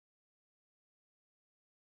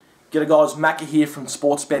G'day guys, Macca here from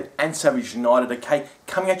Sportsbet and Savage United, okay?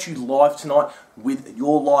 Coming at you live tonight with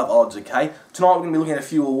your live odds, okay? Tonight we're going to be looking at a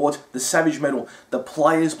few awards. The Savage Medal, the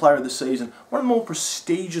Players Player of the Season, one of the more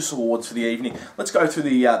prestigious awards for the evening. Let's go through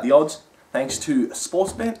the odds, thanks to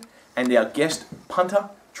Sportsbet and our guest punter,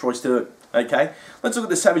 Troy Stewart, okay? Let's look at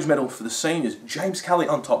the Savage Medal for the Seniors. James Kelly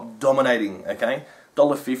on top, dominating, okay?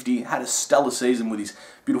 $1.50, had a stellar season with his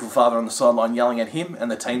beautiful father on the sideline yelling at him and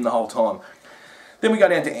the team the whole time. Then we go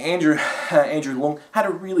down to Andrew Long, had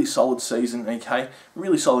a really solid season, okay?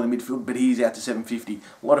 Really solid in midfield, but he's out to $7.50.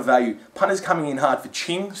 A lot of value. Punters coming in hard for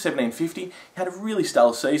Ching, $17.50. He had a really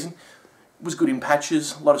stellar season. Was good in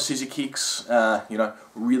patches, a lot of scissor kicks, you know,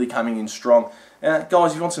 really coming in strong.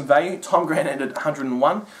 Guys, if you want some value, Tom Grant ended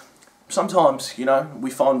 101. Sometimes, you know,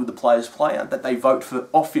 we find with the Players Player that they vote for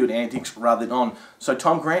off-field antics rather than on. So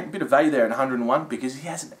Tom Grant, a bit of value there at 101 because he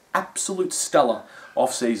has an absolute stellar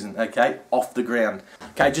off-season, okay, off the ground.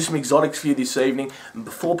 Okay, just some exotics for you this evening. And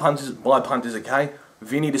before punters, by punters, okay,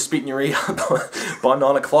 Vinny to spit in your ear by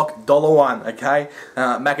 9 o'clock, $1, okay.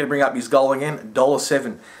 Macca to bring up his goal again,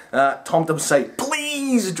 $7. Tom to say,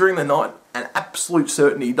 please, during the night, an absolute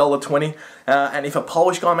certainty, $20. And if a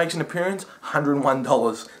Polish guy makes an appearance,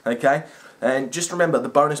 $101, okay? And just remember, the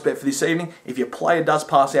bonus bet for this evening, if your player does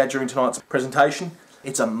pass out during tonight's presentation,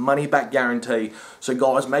 it's a money-back guarantee. So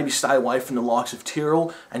guys, maybe stay away from the likes of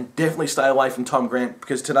Tyrrell, and definitely stay away from Tom Grant,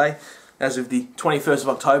 because today, as of the 21st of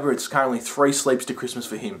October, it's currently 3 sleeps to Christmas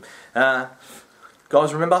for him.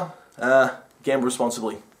 Guys, remember, gamble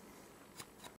responsibly.